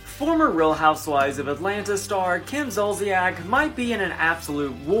Former Real Housewives of Atlanta star Kim Zolciak might be in an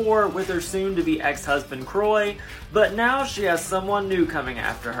absolute war with her soon-to-be ex-husband Kroy, but now she has someone new coming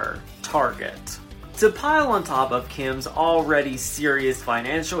after her: Target. To pile on top of Kim's already serious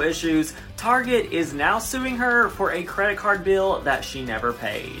financial issues, Target is now suing her for a credit card bill that she never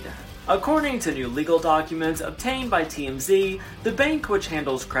paid. According to new legal documents obtained by TMZ, the bank which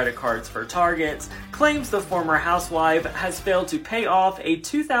handles credit cards for Target claims the former housewife has failed to pay off a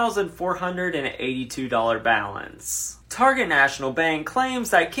 $2,482 balance. Target National Bank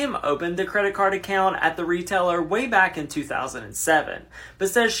claims that Kim opened the credit card account at the retailer way back in 2007, but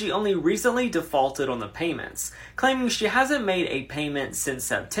says she only recently defaulted on the payments, claiming she hasn't made a payment since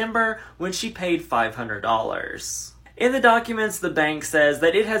September when she paid $500. In the documents, the bank says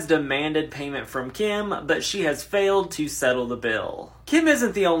that it has demanded payment from Kim, but she has failed to settle the bill. Kim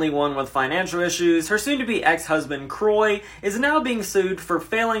isn't the only one with financial issues. Her soon-to-be ex-husband Kroy is now being sued for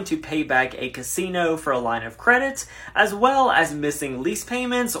failing to pay back a casino for a line of credit, as well as missing lease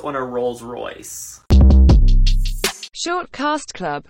payments on a Rolls-Royce. Short Cast Club